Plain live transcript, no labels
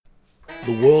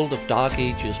The World of Dark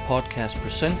Ages podcast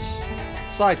presents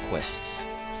Side Quests,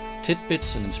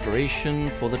 tidbits and inspiration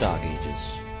for the Dark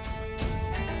Ages.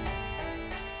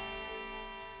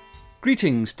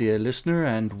 Greetings, dear listener,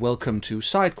 and welcome to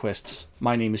Side Quests.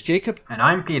 My name is Jacob. And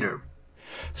I'm Peter.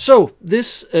 So,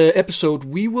 this episode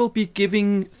we will be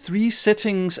giving 3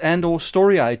 settings and or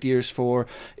story ideas for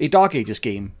a Dark Ages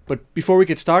game. But before we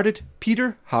get started,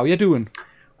 Peter, how are you doing?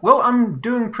 Well, I'm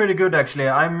doing pretty good, actually.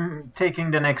 I'm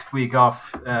taking the next week off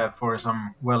for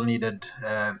some well-needed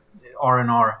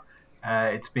R&R.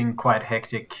 It's been quite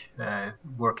hectic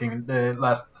working the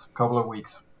last couple of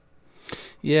weeks.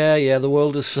 Yeah, the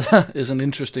world is is an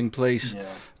interesting place.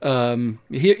 Yeah.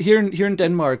 Here in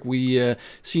Denmark, we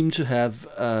seem to have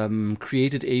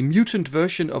created a mutant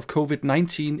version of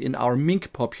COVID-19 in our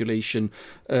mink population,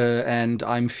 and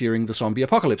I'm fearing the zombie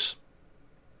apocalypse.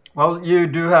 Well, you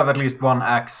do have at least one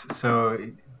axe, so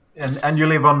and you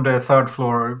live on the 3rd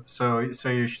floor, so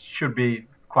you should be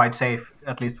quite safe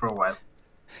at least for a while.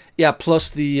 Yeah, plus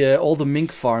the all the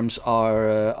mink farms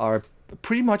are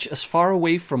pretty much as far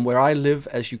away from where I live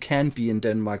as you can be in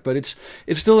Denmark, but it's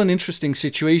still an interesting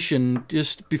situation.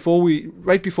 Just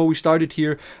right before we started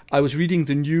here, I was reading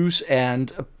the news,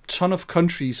 and a ton of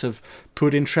countries have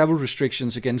put in travel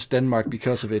restrictions against Denmark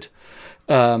because of it.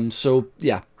 So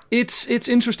yeah. It's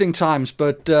interesting times,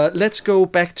 but let's go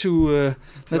back to the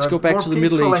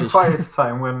Middle Ages. More peaceful and quiet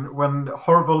time when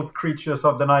horrible creatures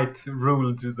of the night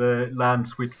ruled the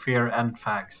lands with fear and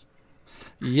fags.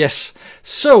 Yes.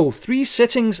 So 3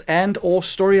 settings and or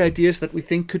story ideas that we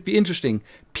think could be interesting.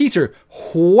 Peter,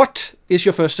 what is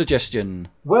your first suggestion?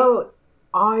 Well,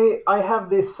 I have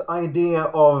this idea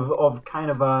of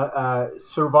kind of a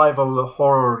survival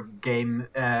horror game,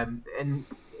 and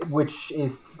which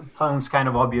sounds kind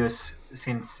of obvious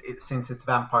since it's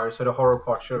vampires, so the horror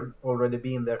part should already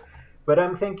be in there. But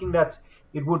I'm thinking that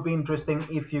it would be interesting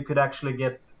if you could actually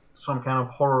get some kind of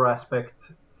horror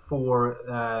aspect for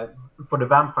the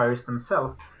vampires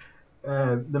themselves.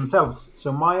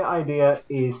 So my idea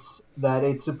is that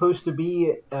it's supposed to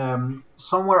be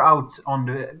somewhere out on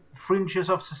the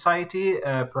fringes of society,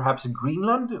 perhaps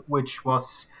Greenland, which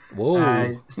was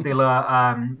still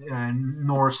a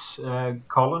Norse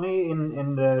colony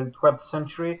in the 12th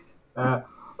century,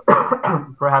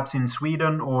 perhaps in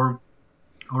Sweden or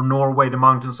Norway, the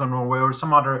mountains of Norway, or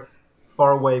some other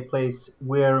faraway place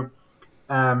where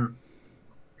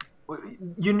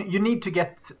you need to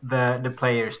get the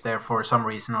players there for some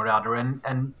reason or other,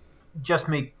 and just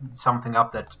make something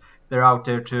up that they're out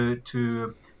there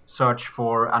to search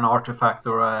for an artifact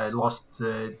or a lost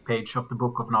page of the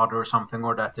Book of Nod or something,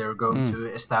 or that they're going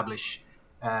to establish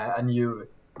a new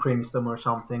princedom or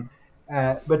something.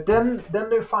 But then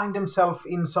they find themselves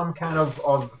in some kind of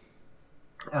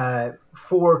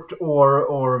fort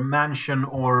or mansion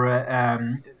or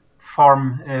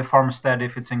farmstead.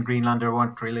 If it's in Greenland, there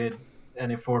weren't really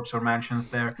any forts or mansions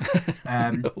there.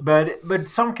 No. But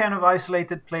some kind of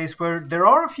isolated place where there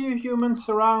are a few humans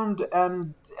around,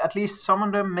 and at least some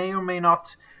of them may or may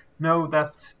not know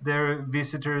that their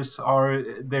visitors are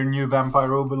their new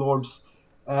vampire overlords.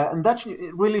 And that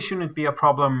really shouldn't be a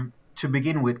problem to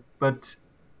begin with. But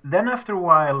then after a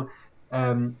while,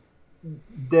 the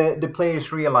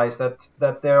players realize that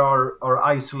they are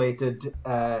isolated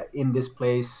in this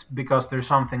place because there's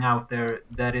something out there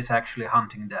that is actually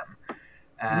hunting them.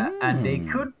 And they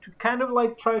could kind of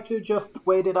like try to just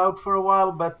wait it out for a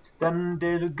while, but then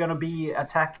they're gonna be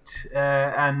attacked,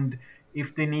 and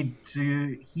if they need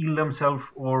to heal themselves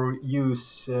or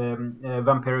use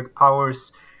vampiric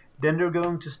powers, then they're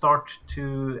going to start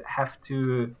to have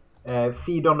to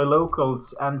feed on the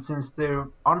locals, and since there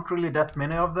aren't really that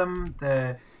many of them,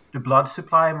 the blood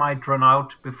supply might run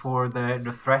out before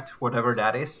the threat, whatever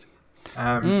that is.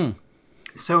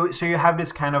 So you have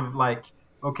this kind of like,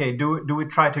 okay, do we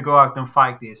try to go out and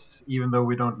fight this even though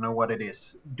we don't know what it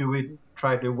is? Do we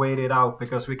try to wait it out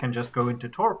because we can just go into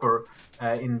torpor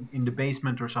in the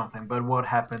basement or something? But what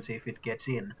happens if it gets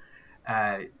in?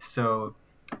 I'm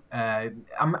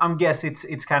guess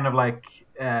it's kind of like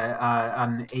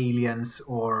an aliens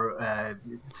or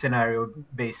scenario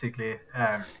basically.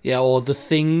 Or The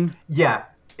Thing. Yeah,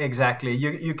 exactly.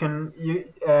 You can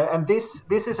and this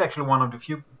is actually one of the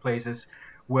few places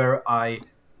where I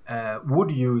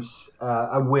would use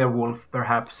a werewolf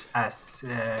perhaps as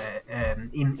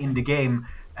in the game,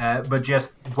 but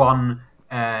just one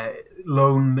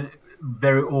lone,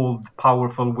 very old,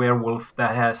 powerful werewolf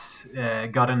that has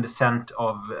gotten the scent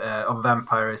of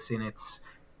vampires in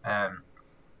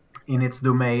its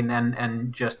domain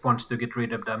and just wants to get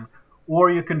rid of them. or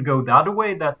you can go the other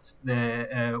way, that's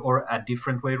or a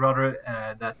different way rather,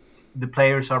 that the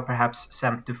players are perhaps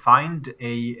sent to find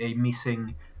a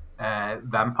missing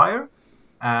vampire.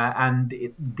 And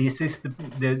this is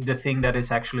the thing that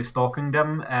is actually stalking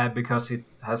them, because it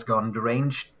has gone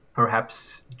deranged,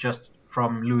 perhaps just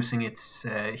from losing its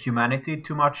humanity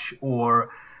too much, or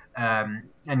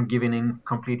and giving in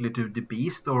completely to the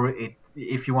beast. Or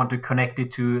if you want to connect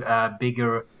it to a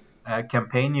bigger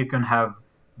campaign, you can have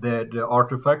the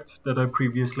artifact that I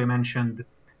previously mentioned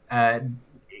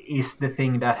is the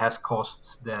thing that has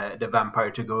caused the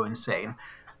vampire to go insane.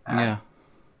 Yeah.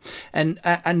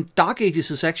 And Dark Ages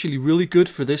is actually really good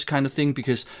for this kind of thing,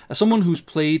 because as someone who's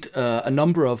played a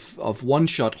number of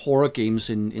one-shot horror games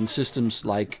in systems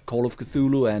like Call of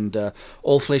Cthulhu and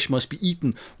All Flesh Must Be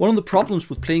Eaten, one of the problems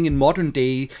with playing in modern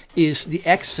day is the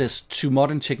access to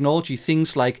modern technology,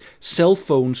 things like cell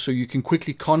phones so you can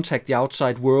quickly contact the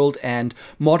outside world, and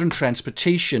modern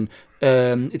transportation.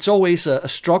 It's always a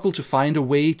struggle to find a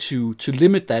way to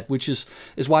limit that, which is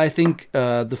why I think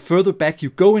the further back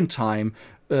you go in time,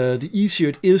 the easier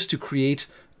it is to create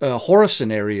horror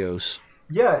scenarios.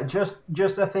 Yeah,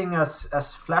 just a thing as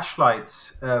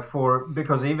flashlights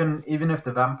because even if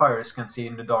the vampires can see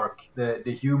in the dark,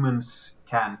 the humans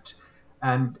can't,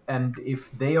 and if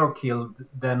they are killed,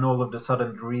 then all of the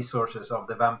sudden the resources of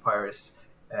the vampires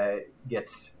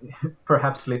gets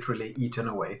perhaps literally eaten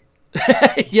away.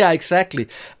 Yeah, exactly.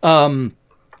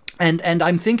 And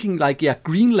I'm thinking like, yeah,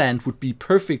 Greenland would be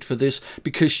perfect for this,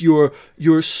 because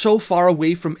you're so far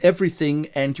away from everything,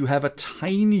 and you have a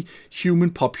tiny human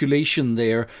population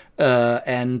there.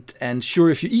 And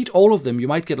sure, if you eat all of them, you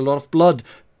might get a lot of blood,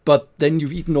 but then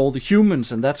you've eaten all the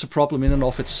humans, and that's a problem in and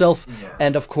of itself. Yeah.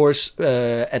 And of course,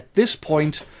 at this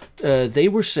point, they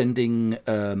were sending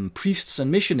priests and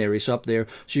missionaries up there,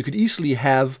 so you could easily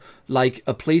have like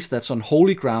a place that's on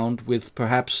holy ground with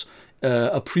perhaps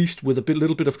a priest with a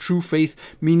little bit of true faith,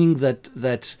 meaning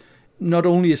that not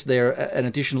only is there an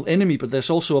additional enemy, but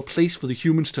there's also a place for the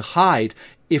humans to hide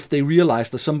if they realize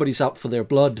that somebody's out for their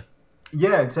blood.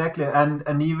 Yeah, exactly.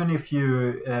 And even if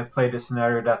you play the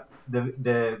scenario that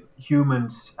the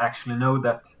humans actually know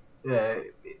that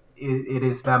it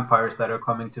is vampires that are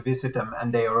coming to visit them,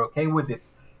 and they are okay with it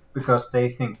because they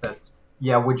think that,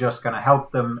 yeah, we're just going to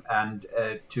help them and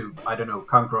to, I don't know,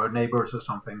 conquer our neighbors or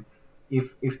something.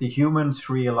 If the humans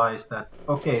realize that,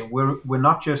 okay, we're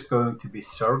not just going to be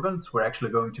servants, we're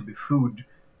actually going to be food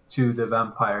to the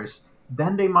vampires,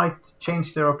 then they might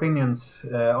change their opinions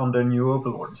on their new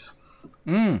overlords.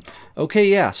 Okay,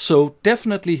 yeah. So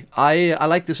definitely, I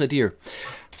like this idea.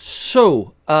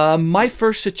 So my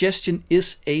first suggestion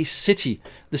is a city,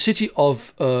 the city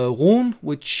of Rouen,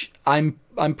 which I'm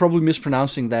probably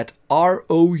mispronouncing that,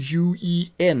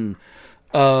 Rouen.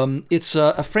 It's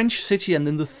a French city, and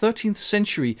in the 13th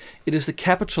century, it is the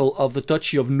capital of the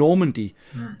Duchy of Normandy.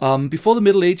 Before the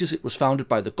Middle Ages, it was founded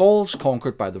by the Gauls,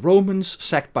 conquered by the Romans,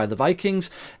 sacked by the Vikings,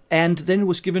 and then it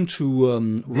was given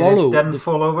to Rollo. Did it then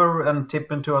fall over and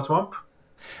tip into a swamp?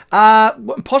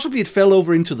 Possibly it fell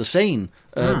over into the Seine,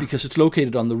 because it's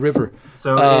located on the river.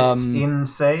 So it's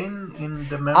insane in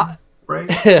the membrane?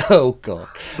 Oh God!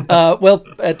 Well,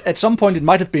 at some point it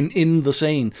might have been in the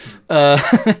Seine.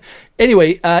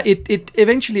 Anyway, it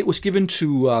eventually was given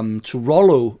to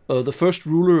Rollo, the first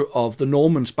ruler of the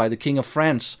Normans by the King of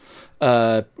France,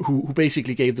 who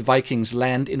basically gave the Vikings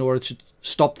land in order to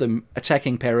stop them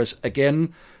attacking Paris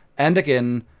again and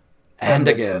again and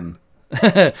again.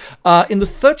 In the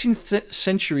 13th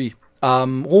century,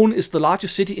 Rouen is the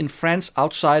largest city in France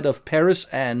outside of Paris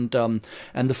and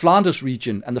the Flanders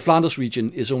region, and the Flanders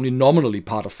region is only nominally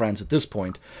part of France at this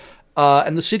point.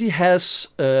 And the city has,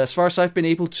 as far as I've been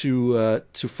able to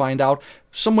find out,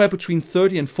 somewhere between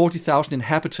 30 and 40,000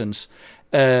 inhabitants.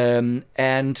 And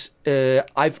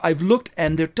I've looked,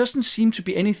 and there doesn't seem to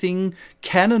be anything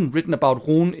canon written about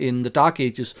Rouen in the Dark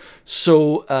Ages.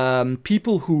 So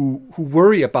people who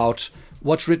worry about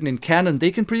what's written in canon,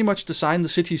 they can pretty much design the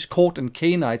city's court and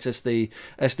Cainites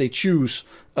as they choose.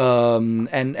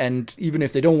 And even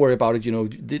if they don't worry about it, you know,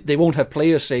 they won't have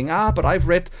players saying, but I've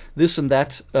read this and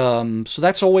that. So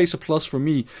that's always a plus for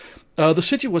me. The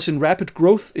city was in rapid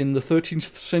growth in the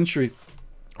 13th century,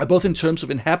 both in terms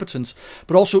of inhabitants,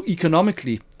 but also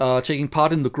economically, taking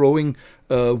part in the growing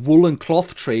wool and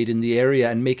cloth trade in the area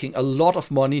and making a lot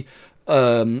of money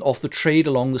off the trade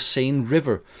along the Seine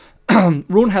River.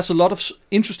 Rouen has a lot of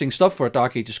interesting stuff for a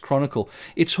Dark Ages chronicle.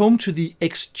 It's home to the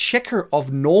Exchequer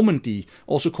of Normandy,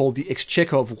 also called the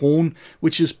Exchequer of Rouen,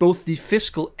 which is both the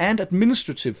fiscal and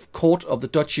administrative court of the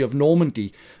Duchy of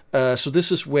Normandy. So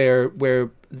this is where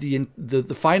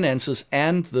the finances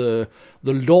and the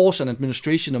laws and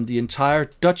administration of the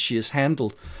entire duchy is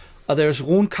handled. There's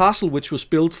Rouen Castle, which was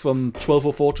built from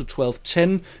 1204 to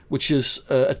 1210, which is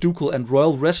a ducal and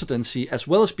royal residency, as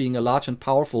well as being a large and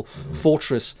powerful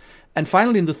fortress. And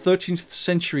finally, in the 13th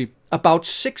century, about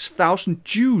 6,000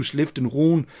 Jews lived in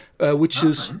Rouen, which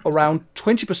is around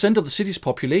 20% of the city's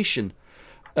population.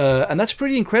 And that's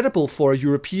pretty incredible for a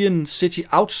European city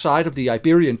outside of the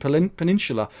Iberian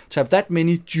Peninsula to have that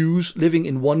many Jews living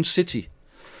in one city.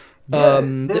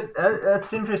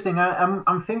 That's interesting.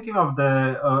 I'm thinking of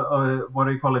the what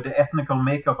do you call it, the ethnical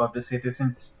makeup of the city,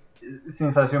 since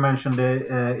as you mentioned,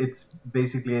 it's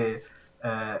basically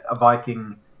a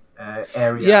Viking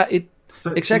area. Yeah,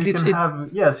 exactly.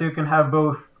 So you can have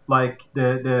both, like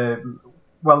the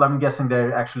well, I'm guessing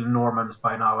they're actually Normans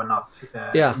by now and not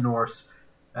Norse,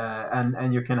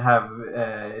 and you can have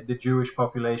the Jewish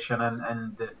population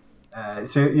and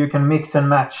so you can mix and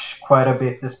match quite a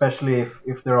bit, especially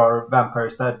if there are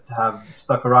vampires that have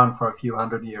stuck around for a few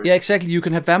hundred years. Yeah, exactly. You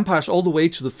can have vampires all the way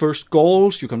to the first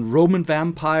Gauls. You can Roman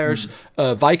vampires,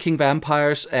 Viking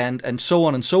vampires, and so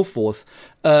on and so forth.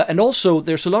 And also,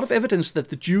 there's a lot of evidence that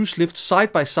the Jews lived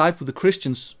side by side with the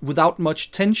Christians without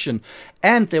much tension.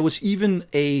 And there was even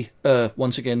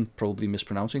once again, probably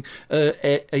mispronouncing,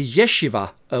 a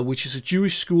yeshiva, which is a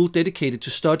Jewish school dedicated to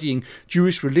studying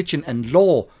Jewish religion and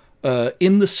law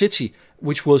in the city,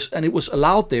 it was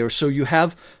allowed there. So you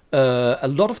have a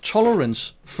lot of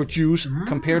tolerance for Jews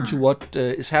compared to what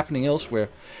is happening elsewhere.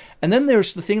 And then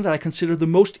there's the thing that I consider the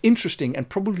most interesting and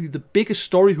probably the biggest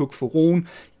story hook for Rouen.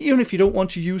 Even if you don't want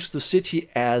to use the city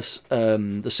as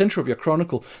the center of your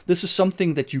chronicle, this is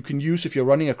something that you can use if you're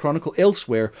running a chronicle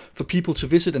elsewhere for people to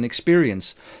visit and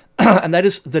experience. And that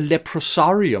is the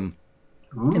leprosarium.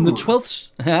 Ooh. In the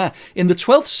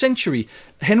 12th century,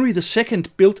 Henry II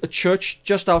built a church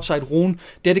just outside Rouen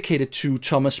dedicated to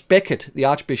Thomas Becket, the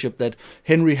archbishop that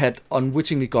Henry had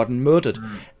unwittingly gotten murdered.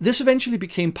 This eventually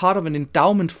became part of an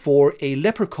endowment for a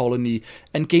leper colony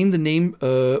and gained the name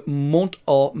Mont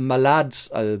aux Malades,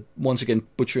 once again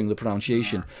butchering the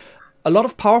pronunciation. A lot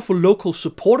of powerful locals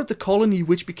supported the colony,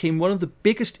 which became one of the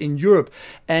biggest in Europe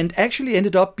and actually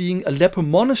ended up being a leper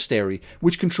monastery,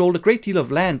 which controlled a great deal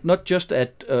of land, not just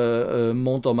at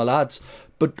Mont aux Malades,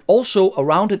 but also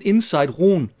around and inside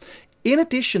Rouen. In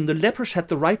addition, the lepers had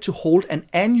the right to hold an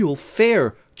annual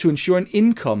fair to ensure an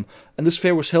income, and this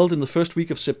fair was held in the first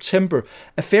week of September,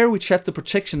 a fair which had the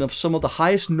protection of some of the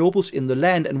highest nobles in the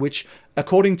land and which,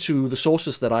 according to the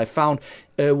sources that I found,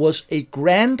 was a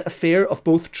grand affair of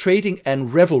both trading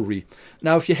and revelry.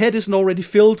 Now, if your head isn't already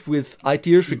filled with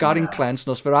ideas regarding clans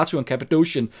Nosferatu and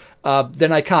Cappadocian,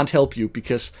 then I can't help you,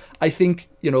 because I think,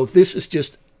 this is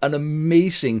just an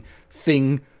amazing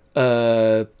thing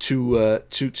to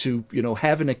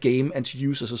have in a game and to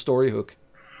use as a story hook.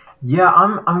 Yeah,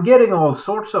 I'm getting all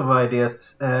sorts of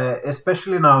ideas,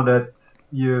 especially now that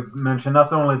you mentioned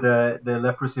not only the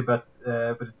leprosy, but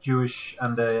the Jewish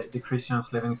and the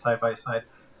Christians living side by side.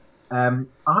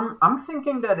 I'm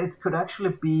thinking that it could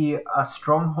actually be a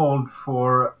stronghold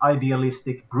for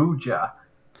idealistic Bruja.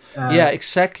 Yeah,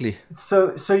 exactly.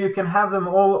 So you can have them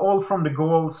all from the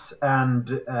Gauls and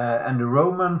the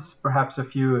Romans, perhaps a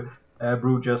few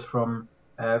Brujas from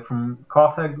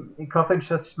Carthage. Carthage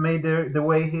has made their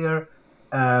way here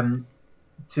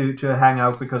to hang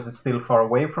out because it's still far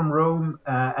away from Rome.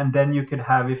 And then you could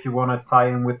have, if you want to tie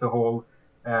in with the whole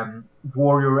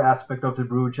warrior aspect of the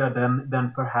Bruja,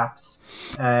 then perhaps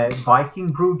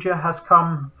Viking Bruja has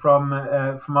come from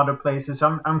other places.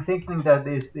 I'm thinking that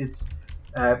it's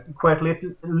quite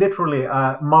literally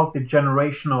a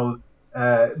multi-generational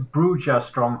Bruja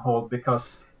stronghold,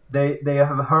 because they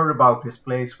have heard about this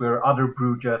place where other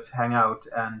Brujas hang out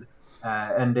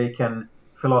and they can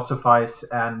philosophize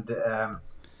and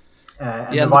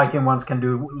the Viking ones can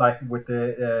do like with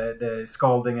the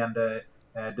scalding and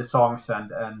the songs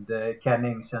and the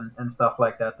kennings and stuff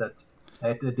like that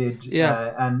they did,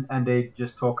 and they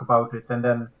just talk about it. And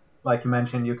then, like you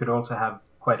mentioned, you could also have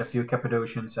quite a few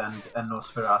Cappadocians and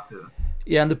Nosferatu.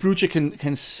 Yeah, and the Bruja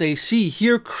can say, see,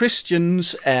 here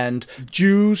Christians and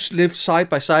Jews live side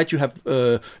by side. You have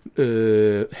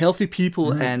healthy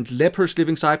people and lepers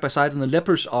living side by side, and the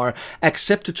lepers are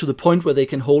accepted to the point where they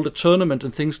can hold a tournament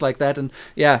and things like that. And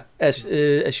yeah, as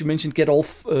you mentioned, get all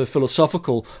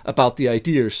philosophical about the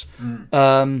ideas.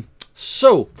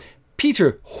 So,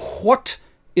 Peter, what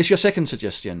is your second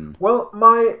suggestion? Well,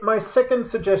 my second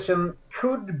suggestion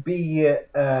could be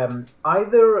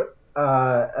either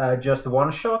just a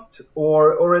one shot,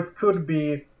 or it could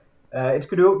be it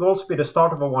could also be the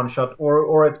start of a one shot,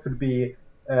 or it could be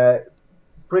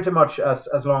pretty much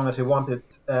as long as you want it.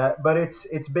 But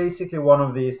it's basically one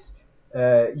of these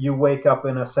you wake up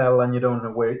in a cell and you don't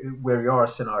know where you are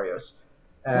scenarios.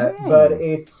 But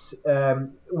it's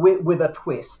with a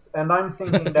twist, and I'm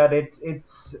thinking that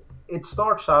it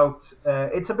starts out.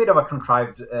 It's a bit of a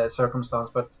contrived circumstance,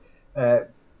 but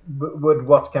with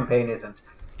what campaign isn't?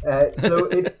 So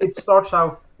it starts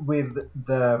out with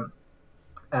the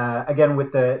again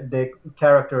with the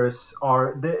characters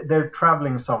they're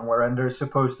traveling somewhere and they're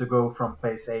supposed to go from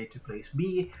place A to place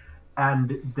B, and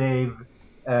they've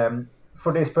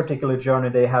for this particular journey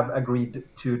they have agreed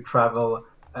to travel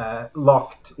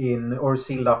locked in or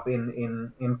sealed up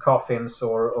in coffins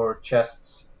or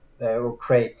chests or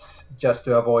crates just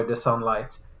to avoid the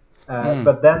sunlight.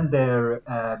 But then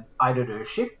either their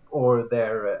ship or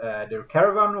their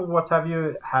caravan or what have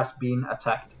you has been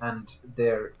attacked and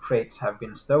their crates have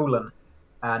been stolen,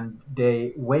 and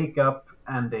they wake up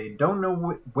and they don't know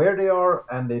where they are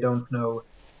and they don't know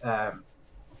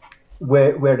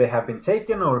where they have been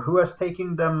taken or who has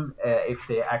taken them, if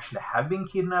they actually have been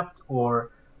kidnapped or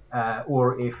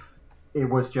if it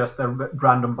was just a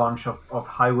random bunch of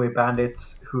highway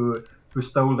bandits who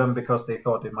stole them because they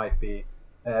thought it might be.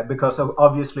 Because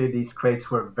obviously these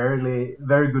crates were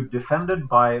very good defended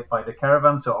by the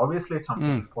caravan, so obviously it's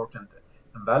something important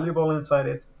and valuable inside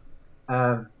it.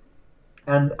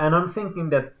 And I'm thinking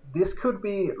that this could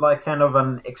be like kind of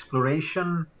an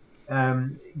exploration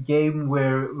game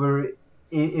where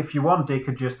if you want, they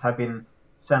could just have been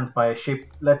sent by a ship.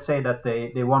 Let's say that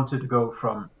they wanted to go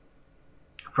from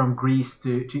Greece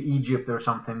to Egypt or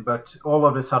something, but all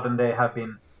of a sudden they have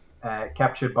been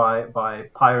captured by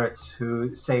pirates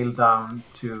who sailed down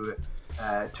to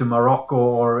Morocco,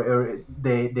 or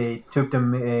they took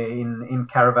them in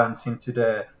caravans into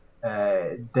the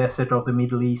desert of the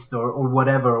Middle East or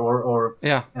whatever, or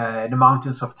the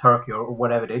mountains of Turkey or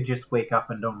whatever. They just wake up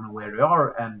and don't know where they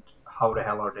are and how the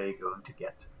hell are they going to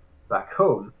get back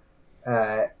home.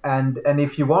 And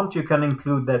if you want, you can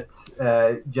include that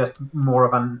just more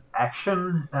of an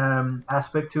action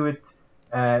aspect to it.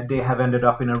 They have ended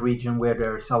up in a region where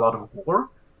there's a lot of war,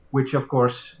 which of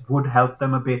course would help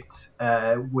them a bit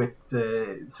with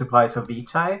supplies of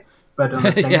vitae. But at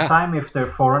the same time, if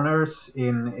they're foreigners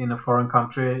in a foreign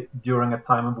country during a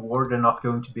time of war, they're not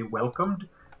going to be welcomed,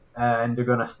 and they're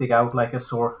going to stick out like a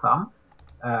sore thumb.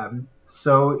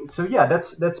 So yeah,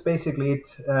 that's basically it.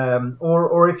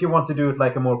 Or if you want to do it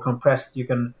like a more compressed, you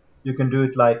can do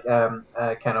it like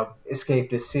kind of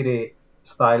escape the city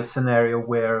style scenario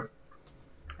where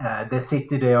the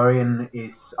city they are in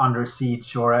is under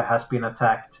siege or has been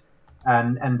attacked,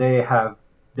 and they have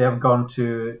gone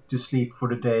to sleep for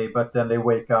the day, but then they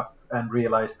wake up and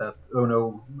realize that, oh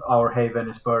no, our haven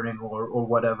is burning or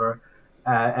whatever,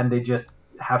 and they just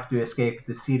have to escape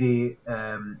the city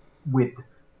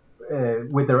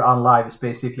with their own lives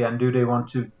basically. And do they want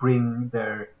to bring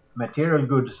their material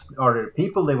goods? Are there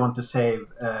people they want to save?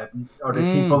 Are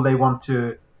there people they want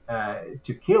to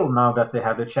kill now that they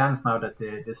have the chance, now that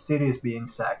the city is being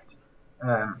sacked?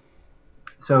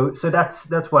 So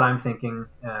that's what I'm thinking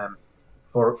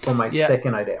for my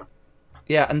second idea.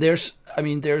 Yeah, and there's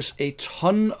a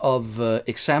ton of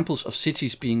examples of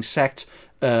cities being sacked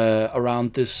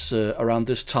around this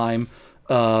time,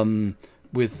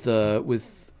 with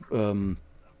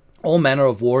all manner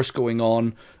of wars going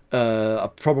on.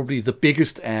 Probably the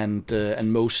biggest and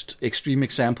most extreme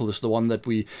example is the one that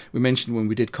we mentioned when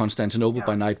we did Constantinople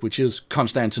by Night, which is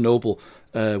Constantinople,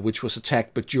 which was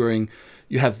attacked. But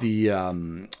you have the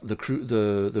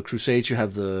Crusades, you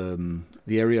have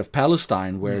the area of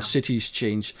Palestine where cities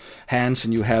change hands,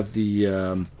 and you have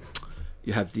the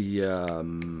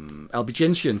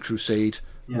Albigensian Crusade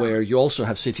where you also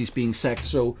have cities being sacked.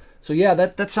 So yeah,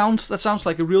 that sounds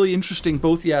like a really interesting,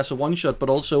 both as a one shot, but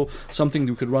also something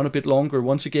that we could run a bit longer.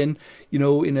 Once again,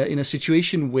 in a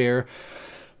situation where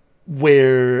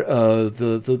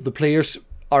the players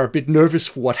are a bit nervous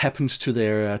for what happens to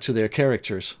their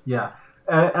characters. Yeah,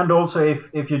 and also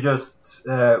if you just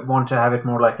want to have it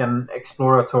more like an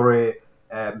exploratory,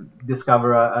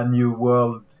 discover a new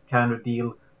world kind of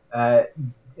deal,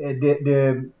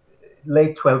 the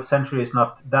late 12th century is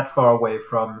not that far away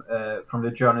from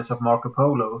the journeys of Marco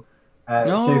Polo.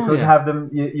 So you could have them.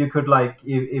 You could, like,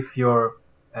 if your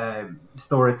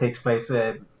story takes place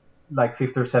like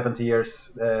 50 or 70 years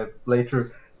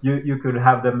later, you could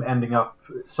have them ending up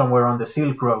somewhere on the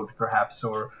Silk Road, perhaps,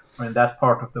 or in that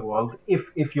part of the world,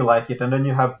 if you like it, and then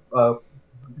you have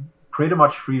pretty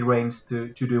much free reins to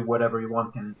do whatever you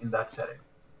want in that setting.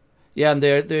 Yeah, and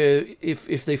they're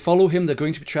if they follow him, they're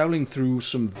going to be traveling through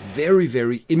some very,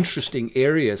 very interesting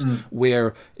areas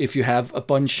where if you have a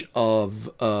bunch of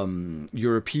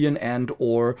European and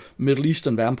or Middle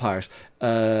Eastern vampires,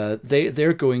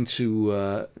 they're going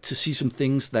to see some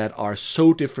things that are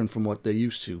so different from what they're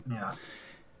used to. Yeah.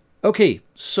 Okay,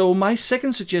 so my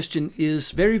second suggestion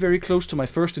is very, very close to my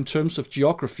first in terms of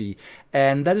geography,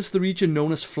 and that is the region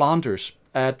known as Flanders.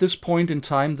 At this point in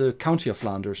time, the county of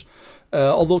Flanders.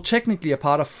 Although technically a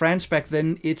part of France back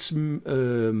then, it's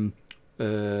mainly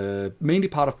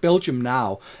part of Belgium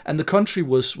now, and the country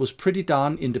was pretty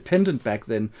darn independent back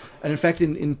then. And in fact,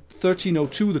 in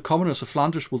 1302, the commoners of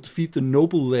Flanders will defeat the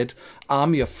noble-led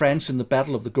army of France in the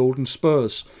Battle of the Golden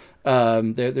Spurs.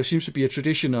 There seems to be a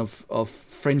tradition of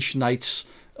French knights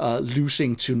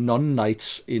losing to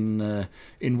non-knights in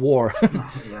war.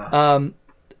 Yeah.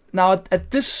 Now,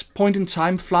 at this point in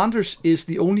time, Flanders is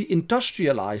the only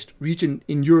industrialized region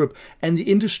in Europe, and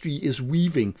the industry is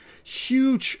weaving.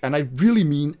 Huge, and I really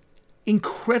mean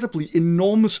incredibly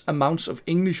enormous amounts of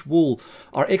English wool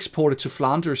are exported to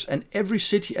Flanders, and every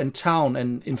city and town,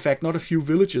 and in fact not a few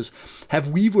villages, have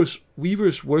weavers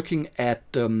working at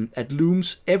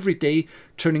looms every day,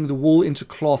 turning the wool into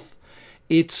cloth.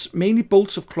 It's mainly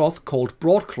bolts of cloth called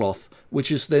broadcloth, which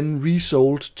is then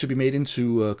resold to be made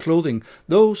into clothing.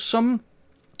 Though some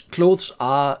clothes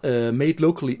are made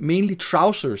locally, mainly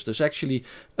trousers. There's actually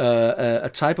a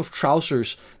type of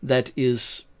trousers that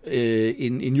is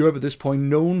in Europe at this point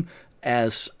known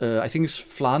as I think it's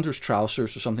Flanders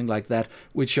trousers or something like that,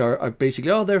 which are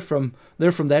basically they're from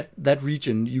that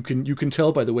region. You can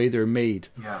tell by the way they're made.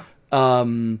 Yeah.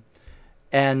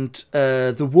 And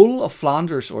the wool of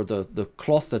Flanders, or the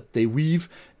cloth that they weave,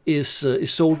 is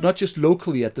sold not just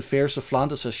locally at the fairs of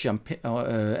Flanders as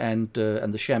and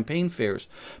the Champagne fairs,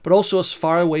 but also as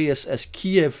far away as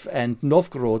Kiev and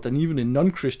Novgorod, and even in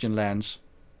non-Christian lands.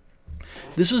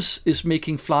 This is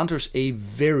making Flanders a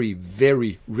very,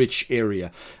 very rich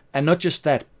area. And not just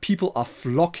that, people are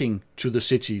flocking to the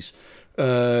cities. 2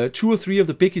 or 3 of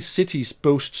the biggest cities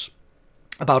boasts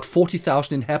about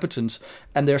 40,000 inhabitants,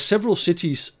 and there are several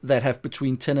cities that have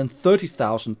between 10 and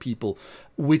 30,000 people,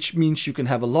 which means you can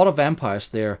have a lot of vampires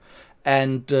there.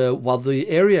 And while the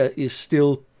area is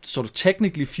still sort of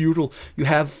technically feudal, you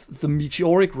have the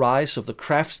meteoric rise of the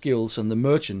craft guilds and the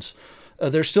merchants.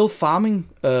 They're still farming,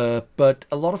 but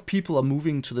a lot of people are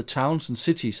moving to the towns and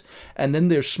cities. And then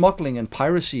there's smuggling and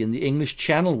piracy in the English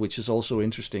Channel, which is also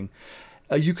interesting.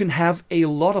 You can have a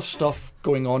lot of stuff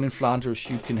going on in Flanders.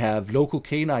 You can have local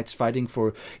Cainites fighting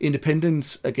for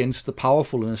independence against the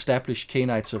powerful and established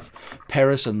Cainites of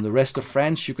Paris and the rest of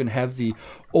France. You can have the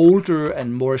older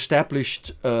and more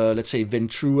established, let's say,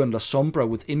 Ventrue and La Sombra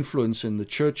with influence in the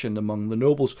church and among the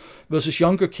nobles, versus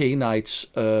younger Cainites,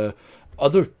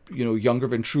 other, younger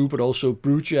Ventrue, but also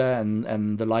Brugia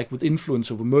and the like, with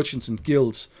influence over merchants and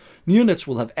guilds. Neonets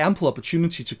will have ample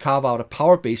opportunity to carve out a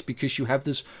power base because you have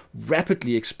this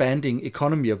rapidly expanding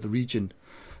economy of the region.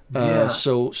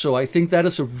 So I think that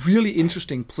is a really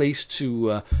interesting place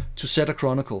to set a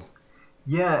chronicle.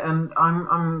 Yeah, and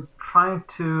I'm trying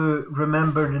to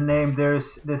remember the name.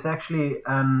 There's actually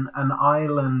an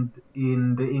island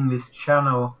in the English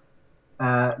Channel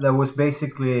that was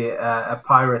basically a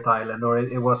pirate island, or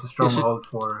it was a stronghold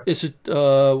for. Is it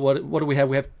what do we have?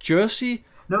 We have Jersey.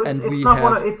 No, it's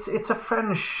not it's a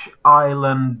French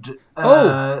island.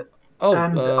 And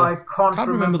I can't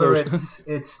remember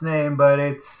its name, but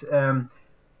it's and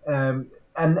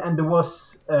there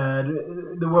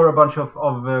were a bunch of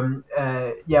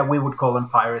we would call them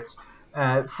pirates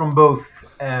from both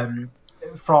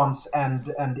France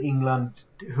and England,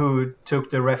 who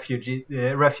took the refuge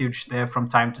there from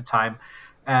time to time,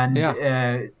 and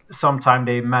sometime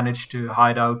they managed to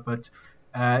hide out, but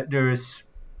there is.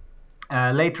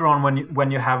 Later on,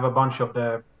 when you have a bunch of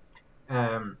the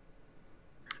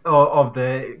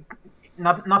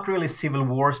not really civil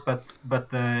wars, but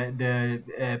the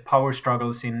power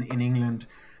struggles in England,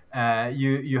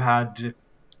 you had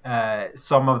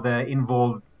some of the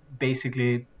involved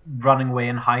basically running away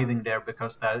and hiding there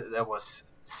because that was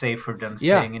safer than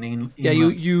staying in England. Yeah,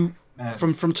 you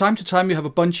from time to time you have a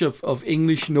bunch of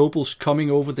English nobles coming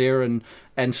over there and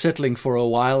settling for a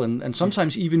while, and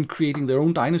sometimes even creating their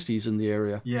own dynasties in the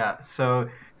area. Yeah, so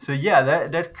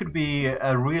that could be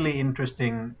a really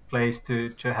interesting place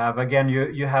to have. Again,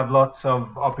 you have lots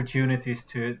of opportunities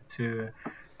to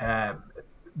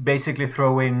basically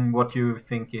throw in what you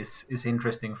think is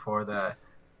interesting for the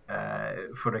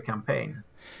campaign.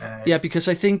 Because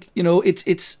I think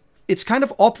it's kind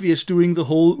of obvious doing the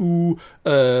whole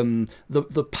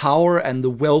the power and the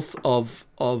wealth of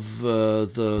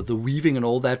the weaving and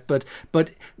all that, but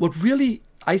what really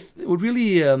I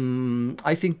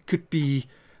think could be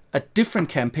a different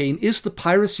campaign is the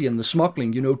piracy and the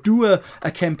smuggling. Do a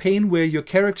campaign where your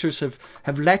characters have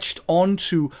latched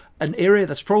onto an area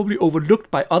that's probably overlooked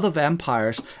by other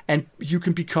vampires, and you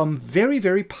can become very,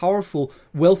 very powerful,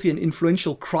 wealthy, and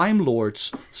influential crime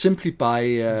lords simply by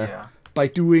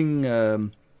doing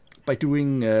that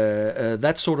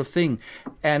sort of thing.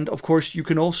 And of course, you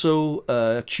can also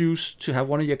choose to have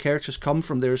one of your characters come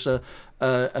from. There's a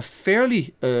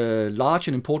fairly large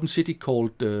and important city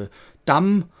called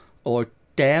Dam, or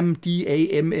Dam,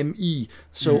 Damme.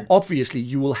 So obviously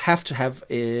you will have to have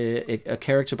a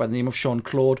character by the name of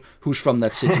Jean-Claude who's from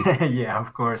that city. Yeah,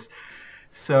 of course.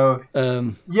 So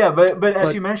but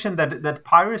as you mentioned, that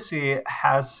piracy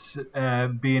has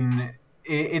been,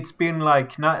 it's been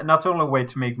like not only a way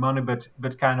to make money, but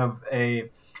kind of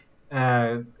a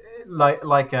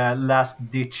like a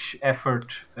last ditch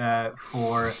effort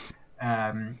for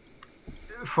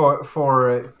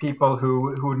people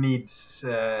who needs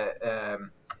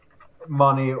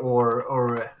money,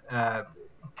 or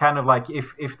kind of like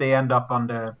if they end up on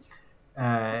the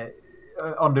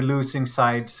losing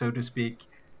side, so to speak,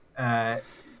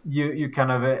 you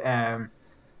kind of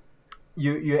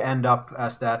you end up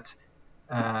as that.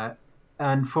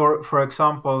 And for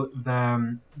example,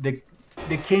 the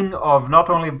king of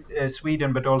not only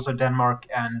Sweden but also Denmark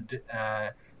and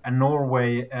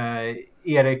Norway,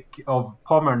 Erik of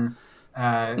Pommern.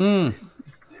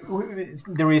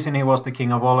 The reason he was the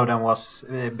king of all of them was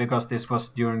because this was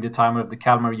during the time of the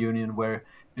Kalmar Union, where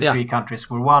the three countries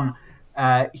were one.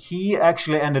 He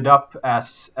actually ended up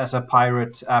as a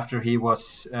pirate after he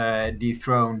was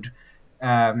dethroned,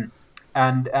 and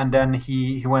then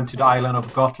he went to the island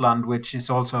of Gotland, which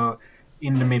is also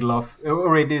in the middle of,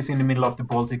 or it is in the middle of the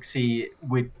Baltic Sea,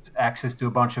 with access to a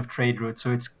bunch of trade routes.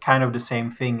 So it's kind of the same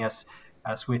thing as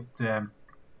with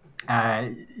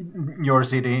your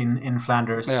city in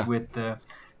Flanders, with the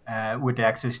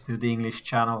access to the English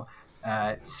Channel.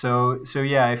 So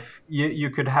yeah, if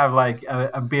you could have like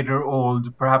a bitter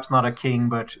old, perhaps not a king,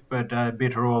 but a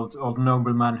bitter old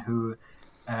nobleman who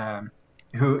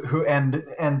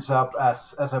ends up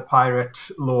as a pirate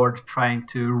lord trying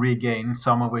to regain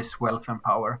some of his wealth and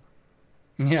power.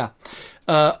 Yeah.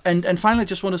 And finally, I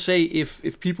just want to say,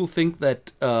 if people think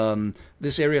that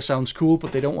this area sounds cool,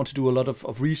 but they don't want to do a lot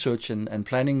of research and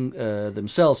planning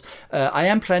themselves, I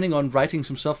am planning on writing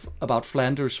some stuff about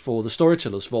Flanders for the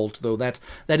Storyteller's Vault, though that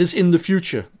is in the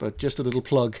future, but just a little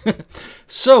plug.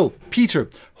 So, Peter,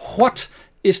 what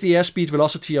is the airspeed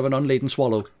velocity of an unladen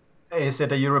swallow? Is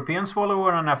it a European swallow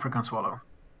or an African swallow?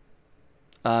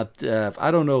 I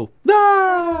don't know.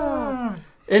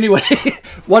 Anyway,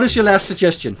 what is your last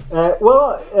suggestion?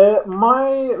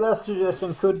 My last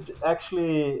suggestion could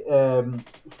actually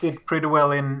fit pretty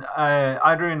well in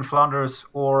either in Flanders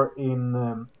or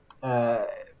in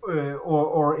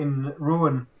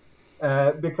Rouen,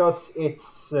 because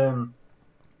it's.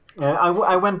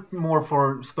 I went more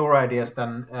for store ideas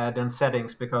than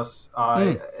settings, because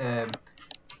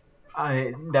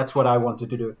that's what I wanted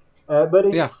to do. But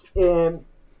it's.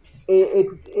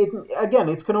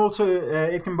 It can also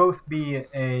it can both be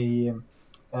a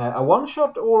one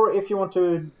shot, or if you want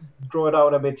to draw it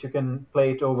out a bit, you can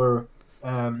play it over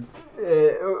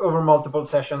multiple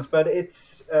sessions. But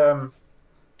it's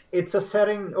a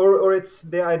setting, or it's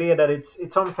the idea that it's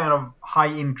some kind of high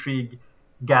intrigue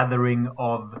gathering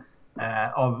of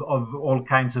all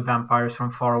kinds of vampires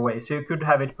from far away. So you could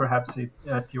have it perhaps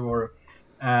at your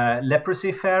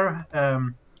leprosy fair,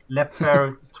 Lep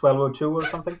Fair 1202 or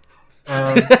something.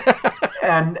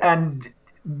 And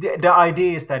the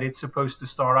idea is that it's supposed to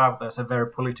start out as a very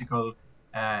political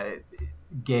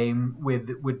game with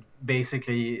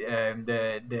basically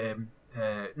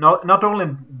not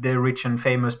only the rich and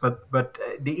famous, but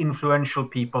the influential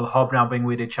people hobnobbing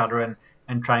with each other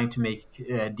and trying to make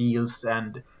deals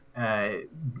and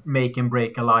make and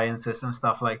break alliances and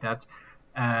stuff like that.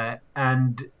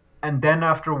 And then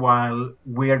after a while,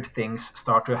 weird things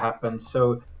start to happen.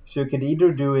 So you could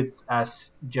either do it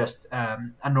as just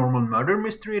a normal murder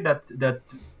mystery that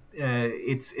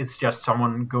it's just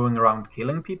someone going around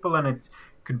killing people, and it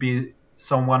could be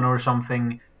someone or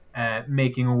something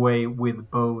making away with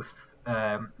both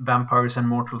vampires and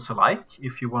mortals alike,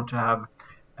 if you want to have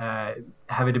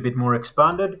it a bit more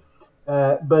expanded.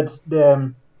 But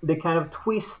the kind of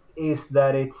twist is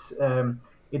that it's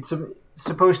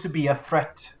supposed to be a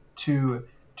threat to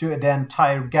the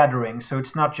entire gathering. So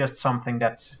it's not just something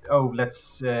that's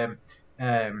let's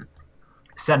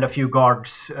send a few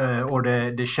guards or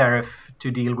the sheriff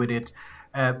to deal with it.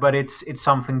 But it's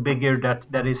something bigger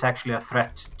that is actually a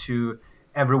threat to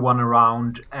everyone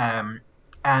around, and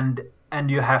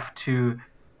you have to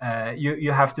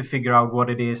you have to figure out what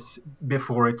it is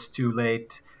before it's too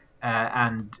late,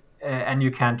 and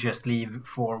you can't just leave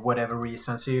for whatever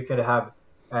reason. So you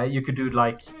could do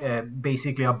like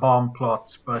basically a bomb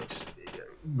plot, but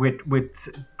with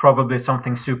probably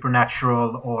something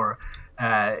supernatural, or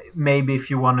maybe if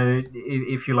you want to,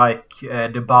 if you like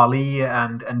the Bali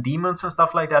and demons and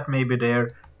stuff like that, maybe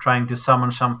they're trying to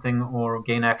summon something or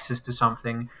gain access to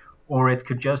something, or it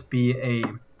could just be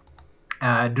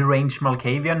a deranged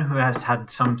Malkavian who has had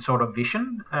some sort of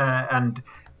vision and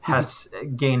has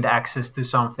gained access to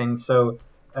something. So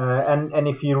and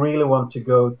if you really want to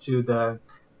go to the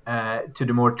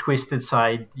more twisted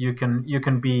side, you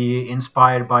can be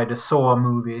inspired by the Saw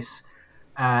movies,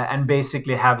 and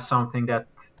basically have something that,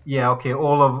 yeah, okay,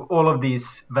 all of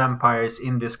these vampires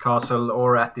in this castle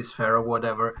or at this fair or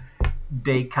whatever,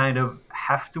 they kind of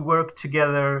have to work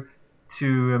together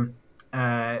to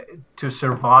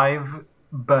survive.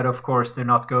 But of course, they're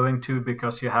not going to,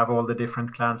 because you have all the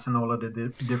different clans and all of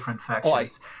the different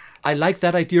factions. I like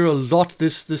that idea a lot.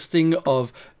 This thing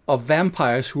of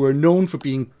vampires who are known for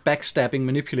being backstabbing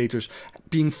manipulators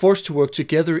being forced to work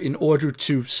together in order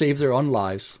to save their own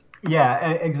lives. Yeah,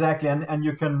 exactly, and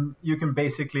you can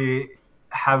basically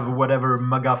have whatever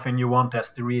MacGuffin you want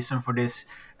as the reason for this.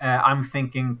 I'm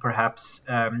thinking perhaps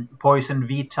poison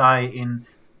vitae in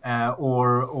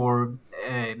or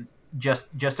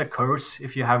just a curse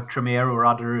if you have Tremere or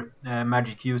other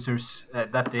magic users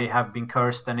that they have been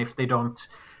cursed, and if they don't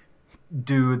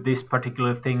do this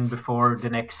particular thing before the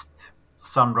next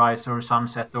sunrise or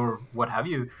sunset or what have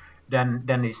you, then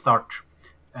they start.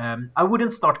 I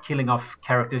wouldn't start killing off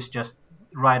characters just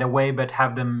right away, but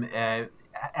have them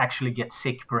actually get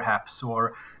sick, perhaps,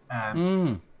 or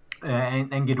and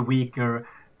get weaker.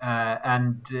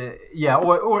 And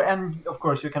of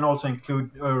course you can also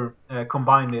include or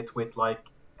combine it with like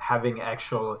having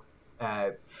actual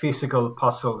physical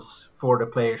puzzles for the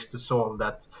players to solve,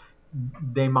 that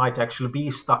they might actually be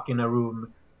stuck in a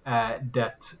room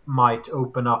that might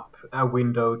open up a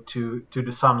window to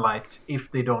the sunlight if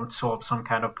they don't solve some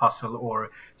kind of puzzle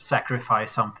or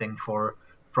sacrifice something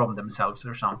from themselves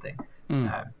or something.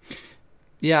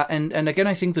 Yeah, and again,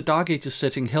 I think the Dark Ages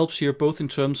setting helps here, both in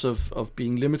terms of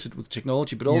being limited with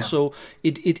technology, but also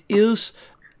it is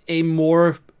a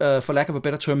more, for lack of a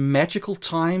better term, magical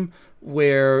time,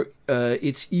 where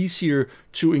it's easier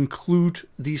to include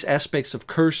these aspects of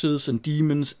curses and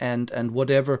demons and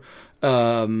whatever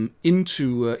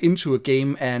into a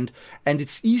game, and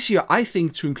it's easier, I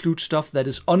think, to include stuff that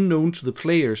is unknown to the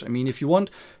players. I mean, if you want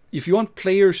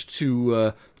players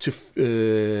to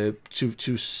feel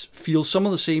some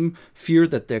of the same fear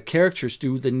that their characters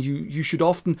do, then you would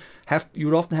often have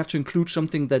to include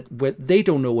something that where they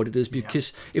don't know what it is,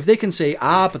 because if they can say,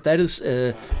 but that is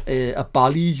a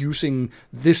Bali using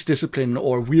this discipline,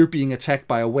 or we're being attacked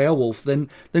by a werewolf, then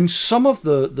some of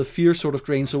the fear sort of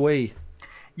drains away.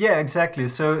 Yeah, exactly.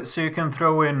 So you can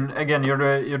throw in, again,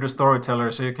 you're the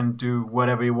storyteller, so you can do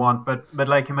whatever you want. But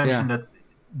like you mentioned, that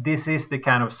this is the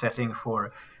kind of setting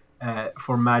for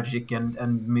magic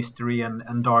and mystery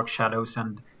and dark shadows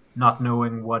and not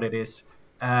knowing what it is.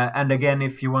 And again,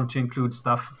 if you want to include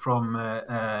stuff from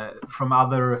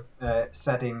other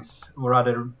settings or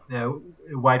other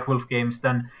White Wolf games,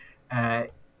 then a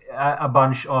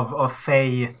bunch of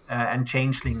Fae and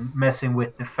Changeling messing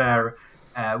with the fair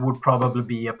would probably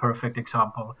be a perfect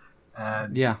example.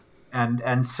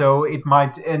 And so it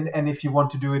might, and if you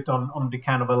want to do it on the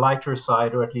kind of a lighter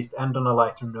side, or at least end on a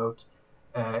lighter note,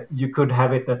 you could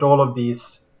have it that all of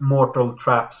these mortal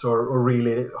traps or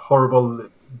really horrible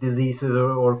diseases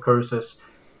or curses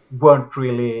weren't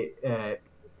really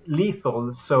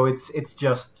lethal. So it's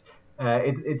just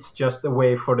a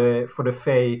way for the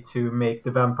Fae to make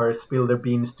the vampires spill their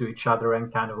beans to each other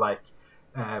and kind of like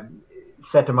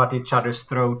set them at each other's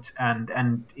throat, and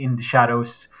in the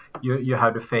shadows you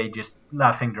have the Fae just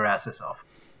laughing their asses off.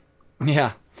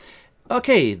 Yeah.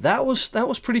 Okay, that was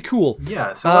pretty cool.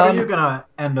 Yeah, so what are you gonna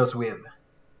end us with?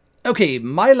 Okay,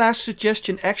 my last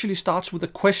suggestion actually starts with a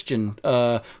question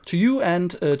to you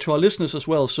and to our listeners as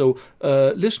well. So,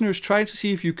 listeners, try to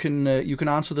see if you can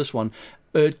answer this one.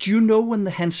 Do you know when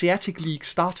the Hanseatic League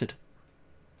started?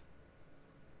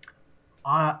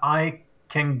 I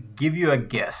can give you a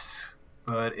guess,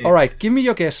 but all right, give me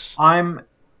your guess.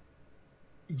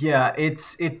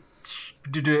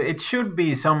 It should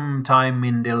be sometime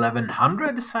in the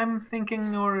 1100s, I'm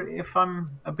thinking, or if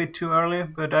I'm a bit too early,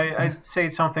 but I'd say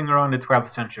it's something around the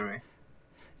 12th century.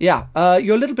 Yeah,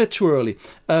 you're a little bit too early.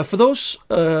 For those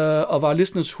of our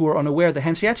listeners who are unaware, the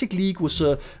Hanseatic League was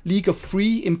a league of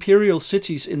free imperial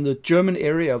cities in the German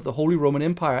area of the Holy Roman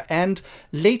Empire, and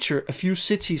later a few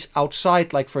cities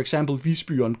outside, like for example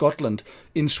Visby on Gotland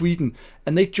in Sweden.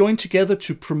 And they joined together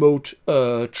to promote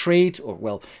trade, or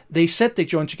well, they said they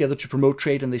joined together to promote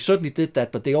trade, and they certainly did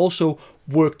that, but they also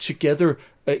worked together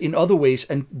in other ways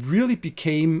and really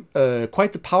became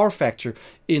quite the power factor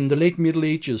in the late Middle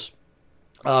Ages.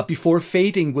 Before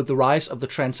fading with the rise of the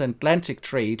transatlantic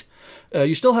trade.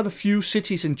 You still have a few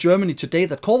cities in Germany today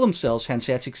that call themselves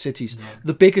Hanseatic cities,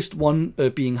 the biggest one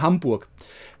being Hamburg.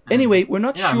 Anyway, we're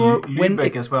not sure when...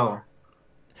 Lübeck as well.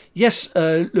 Yes,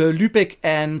 Lübeck,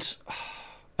 and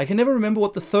I can never remember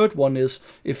what the third one is,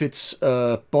 if it's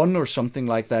Bonn or something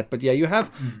like that. But yeah, you have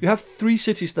 3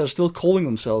 cities that are still calling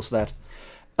themselves that.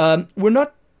 We're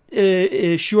not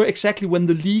sure exactly when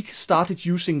the league started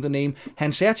using the name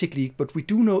Hanseatic League, but we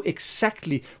do know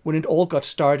exactly when it all got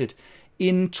started.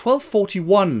 In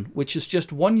 1241, which is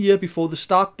just 1 year before the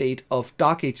start date of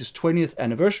Dark Age's 20th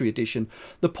anniversary edition,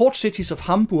 the port cities of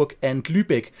Hamburg and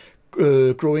Lübeck,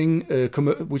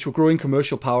 which were growing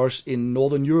commercial powers in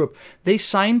Northern Europe, they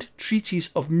signed treaties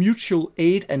of mutual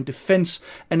aid and defense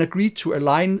and agreed to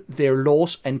align their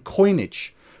laws and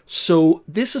coinage. So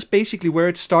this is basically where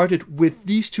it started, with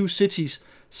these 2 cities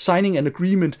signing an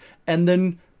agreement, and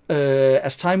then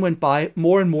as time went by,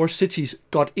 more and more cities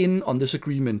got in on this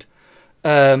agreement.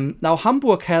 Now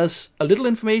Hamburg has a little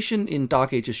information in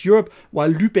Dark Ages Europe,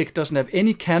 while Lübeck doesn't have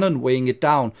any canon weighing it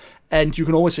down, and you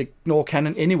can always ignore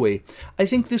canon anyway. I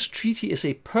think this treaty is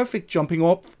a perfect jumping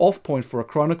off point for a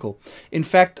chronicle. In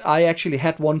fact, I actually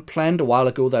had one planned a while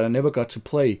ago that I never got to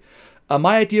play.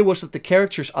 My idea was that the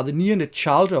characters are the near-knit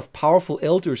children of powerful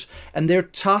elders, and they're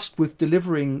tasked with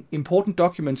delivering important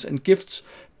documents and gifts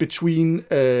between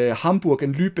Hamburg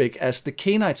and Lübeck, as the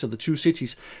Cainites of the 2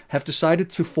 cities have decided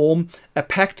to form a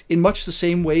pact in much the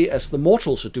same way as the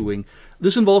mortals are doing.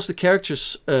 This involves the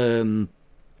characters in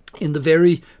the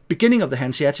very beginning of the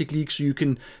Hanseatic League, so you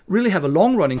can really have a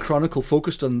long-running chronicle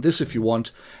focused on this if you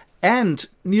want. And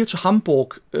near to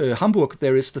Hamburg,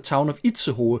 there is the town of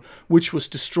Itzehoe, which was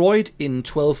destroyed in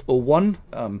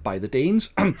 1201 by the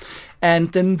Danes,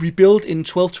 and then rebuilt in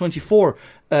 1224.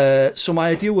 So my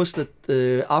idea was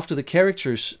that after the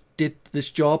characters did this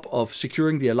job of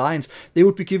securing the alliance, they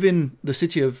would be given the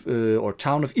city of or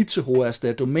town of Itzehoe as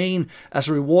their domain as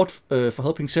a reward for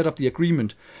helping set up the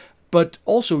agreement. But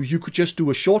also you could just do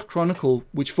a short chronicle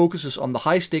which focuses on the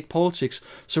high-stake politics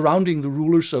surrounding the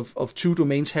rulers of 2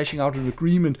 domains hashing out an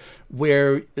agreement,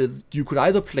 where you could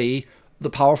either play the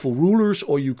powerful rulers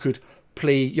or you could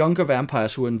play younger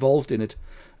vampires who are involved in it.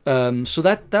 So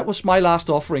that was my last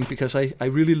offering, because I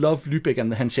really love Lübeck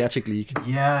and the Hanseatic League.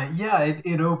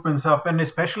 It opens up, and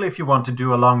especially if you want to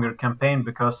do a longer campaign,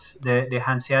 because the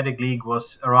Hanseatic League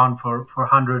was around for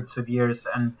hundreds of years,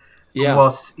 and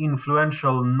was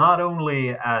influential not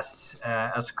only as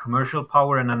a commercial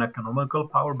power and an economical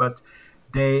power, but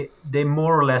they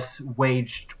more or less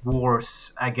waged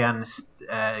wars against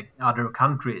other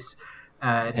countries.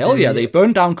 They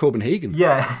burned down Copenhagen.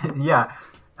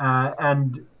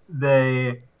 And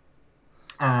they,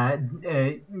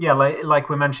 like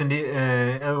we mentioned,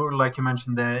 or like you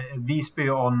mentioned, the Visby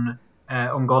on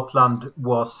Gotland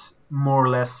was more or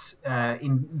less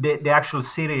in the actual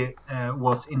city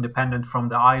was independent from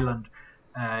the island,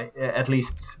 at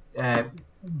least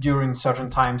during certain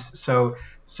times. So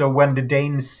when the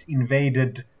Danes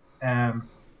invaded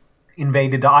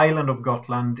the island of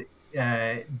Gotland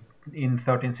in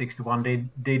 1361,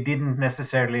 they didn't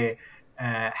necessarily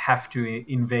have to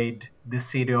invade the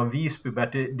city of Visby,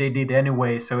 but they did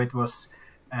anyway. So it was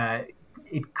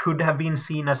it could have been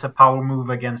seen as a power move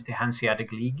against the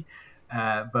Hanseatic League.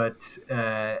 But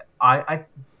I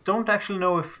don't actually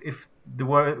know if there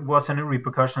was any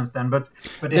repercussions then. But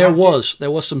there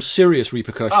was some serious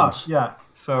repercussions.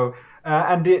 So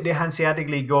and the Hanseatic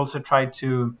League also tried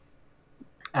to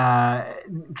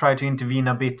intervene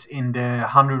a bit in the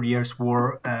 100 Years'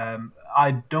 War.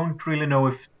 I don't really know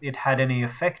if it had any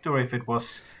effect or if it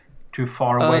was too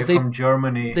far away from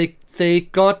Germany. They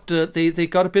got a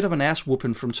bit of an ass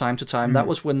whooping from time to time. That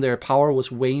was when their power was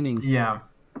waning. Yeah.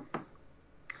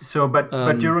 So, but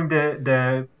during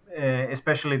the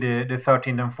especially the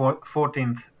 13th and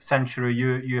 14th century,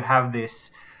 you have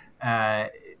this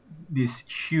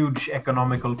huge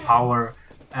economical power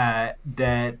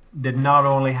that not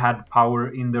only had power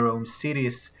in their own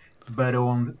cities, but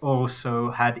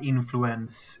also had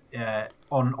influence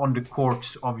on the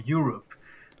courts of Europe.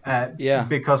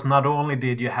 Because not only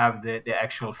did you have the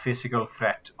actual physical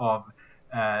threat of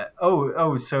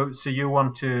So you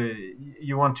want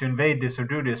to invade this or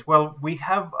do this? Well, we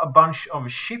have a bunch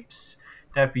of ships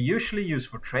that we usually use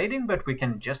for trading, but we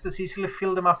can just as easily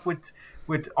fill them up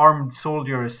with armed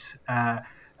soldiers.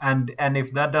 And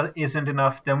if that isn't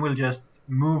enough, then we'll just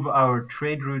move our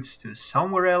trade routes to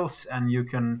somewhere else, and you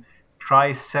can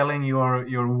try selling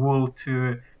your wool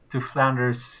to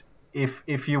Flanders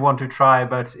if you want to try,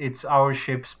 but it's our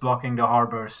ships blocking the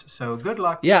harbors. So good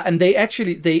luck. Yeah, and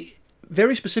they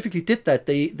very specifically did that.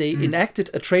 They enacted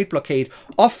a trade blockade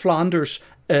of Flanders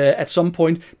at some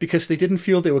point because they didn't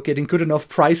feel they were getting good enough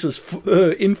prices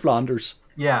in Flanders.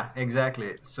 Yeah,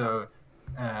 exactly. So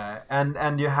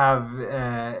and you have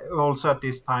also at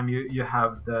this time you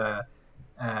have the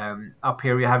up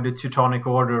here you have the Teutonic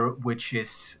Order, which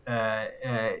is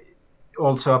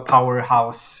also a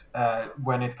powerhouse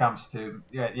when it comes to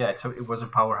so it was a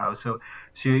powerhouse. So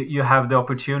you have the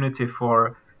opportunity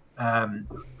for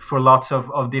lots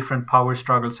of different power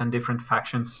struggles and different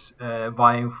factions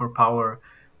vying for power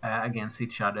against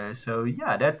each other. So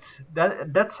yeah,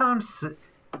 that sounds.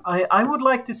 I would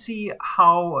like to see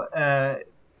how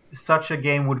such a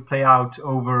game would play out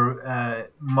over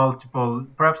multiple,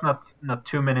 perhaps not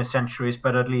too many centuries,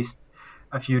 but at least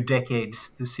a few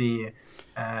decades to see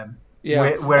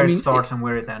where it starts and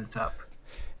where it ends up.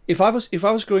 If I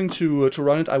was going to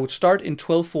run it, I would start in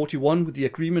 1241 with the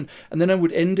agreement, and then I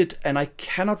would end it. And I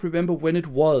cannot remember when it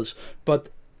was, but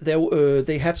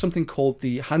they had something called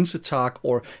the Hansetag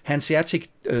or Hanseatic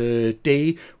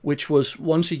Day, which was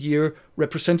once a year.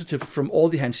 Representative from all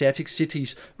the Hanseatic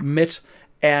cities met,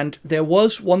 and there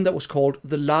was one that was called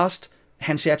the Last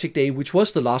Hanseatic Day, which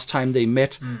was the last time they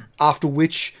met. After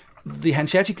which the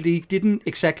Hanseatic League didn't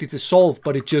exactly dissolve,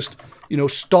 but it just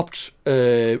stopped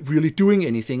really doing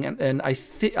anything. And I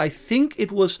think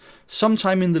it was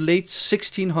sometime in the late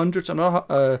 1600s. I'm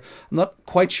not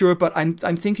quite sure, but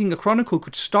I'm thinking a chronicle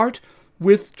could start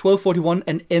with 1241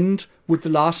 and end with the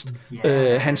last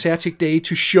Hanseatic Day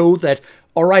to show that,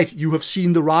 all right, you have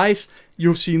seen the rise,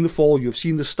 you've seen the fall, you've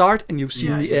seen the start, and you've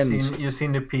seen the end. You've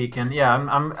seen the peak, and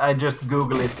I just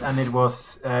Googled it, and it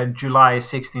was July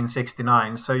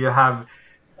 1669. So you have,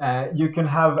 you can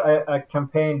have a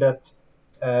campaign that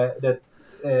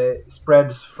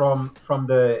spreads from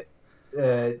the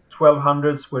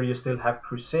 1200s, where you still have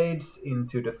crusades,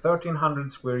 into the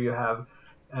 1300s, where you have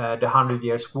the 100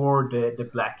 Years' War, the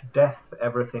Black Death,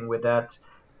 everything with that.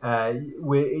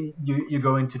 You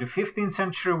go into the 15th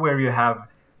century, where you have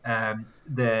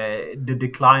the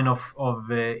decline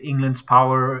of England's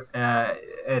power,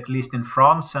 at least in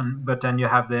France, but then you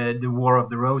have the War of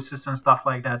the Roses and stuff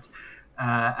like that,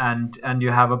 and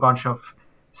you have a bunch of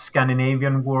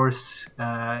Scandinavian wars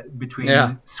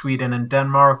between Sweden and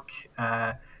Denmark,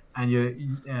 and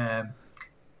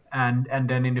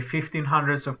then in the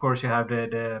 1500s, of course, you have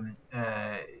the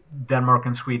Denmark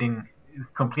and Sweden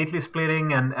completely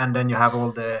splitting, and then you have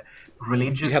all the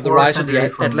religious. You have the rise of the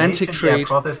Atlantic trade,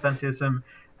 Protestantism,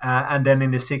 and then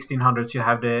in the 1600s you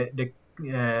have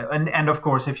and of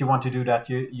course, if you want to do that,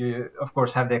 you of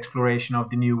course have the exploration of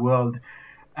the New World,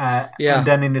 and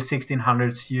then in the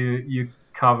 1600s you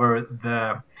cover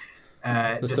the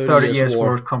 30 Years'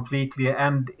 War completely.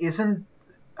 And isn't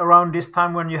around this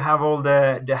time when you have all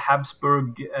the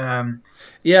Habsburg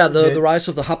the rise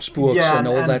of the Habsburgs and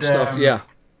all that stuff,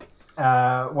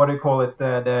 what do you call it,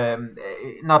 the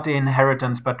not the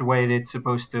inheritance, but the way it's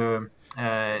supposed to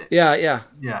I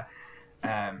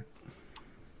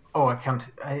can't.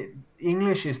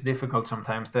 English is difficult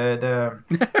sometimes.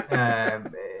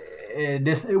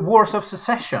 This Wars of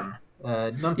Secession.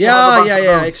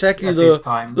 Exactly.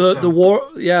 The war,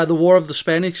 the War of the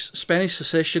Spanish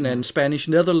Secession and Spanish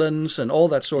Netherlands and all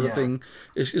that sort of thing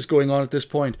is going on at this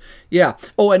point. Yeah.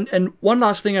 Oh, and one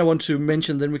last thing I want to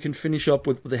mention, then we can finish up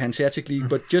with the Hanseatic League.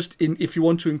 But just if you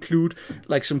want to include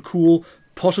like some cool,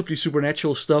 possibly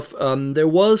supernatural stuff, there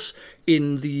was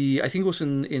in the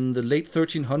late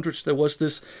 1300s, there was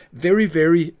this very,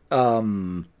 very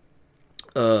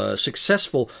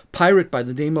successful pirate by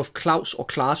the name of Klaus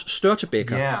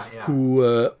Störtebeker,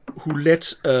 who led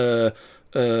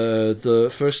the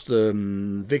first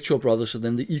Victual Brothers and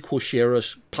then the Equal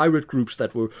Sharers pirate groups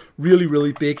that were really,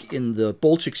 really big in the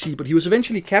Baltic Sea. But he was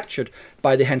eventually captured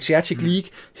by the Hanseatic League,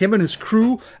 him and his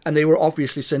crew, and they were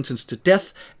obviously sentenced to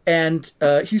death. And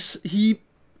he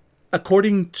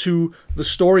according to the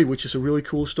story, which is a really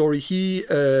cool story, he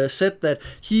said that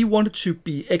he wanted to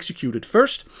be executed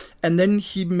first, and then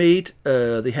he made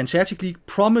the Hanseatic League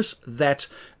promise that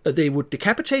they would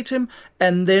decapitate him,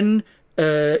 and then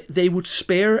they would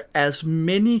spare as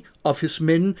many of his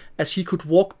men as he could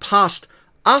walk past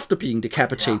after being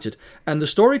decapitated. And the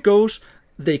story goes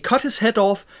they cut his head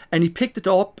off, and he picked it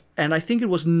up, and I think it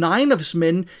was 9 of his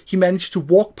men he managed to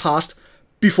walk past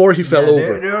before he fell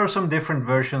over. There are some different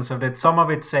versions of it. Some of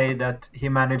it say that he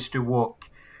managed to walk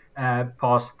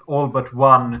past all but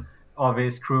one of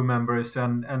his crew members,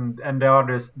 and the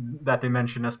others that they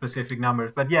mention are specific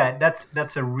numbers. But yeah,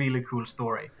 that's a really cool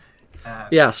story.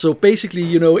 So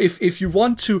basically, if you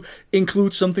want to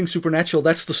include something supernatural,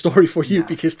 that's the story for you,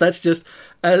 because that's just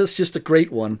a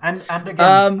great one. And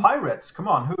again, pirates. Come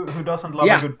on, who doesn't love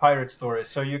a good pirate story?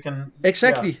 So you can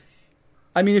exactly. Yeah.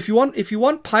 I mean, if you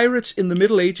want pirates in the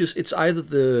Middle Ages, it's either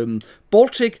the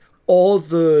Baltic or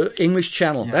the English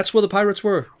Channel. Yeah. That's where the pirates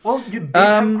were. Well, you did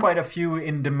have quite a few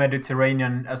in the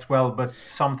Mediterranean as well, but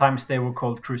sometimes they were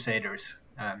called crusaders.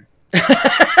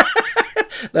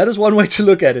 That is one way to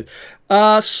look at it.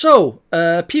 So,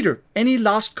 Peter, any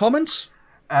last comments?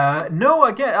 No,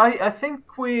 again, I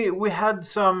think we had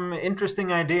some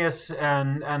interesting ideas,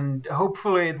 and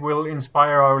hopefully it will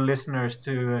inspire our listeners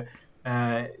to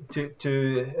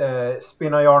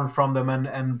spin a yarn from them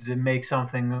and make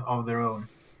something of their own.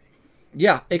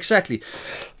 Yeah, exactly.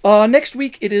 Next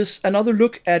week it is another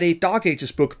look at a Dark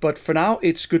Ages book, but for now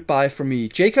it's goodbye from me,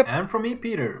 Jacob. And from me,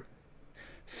 Peter.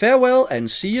 Farewell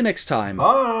and see you next time.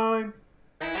 Bye.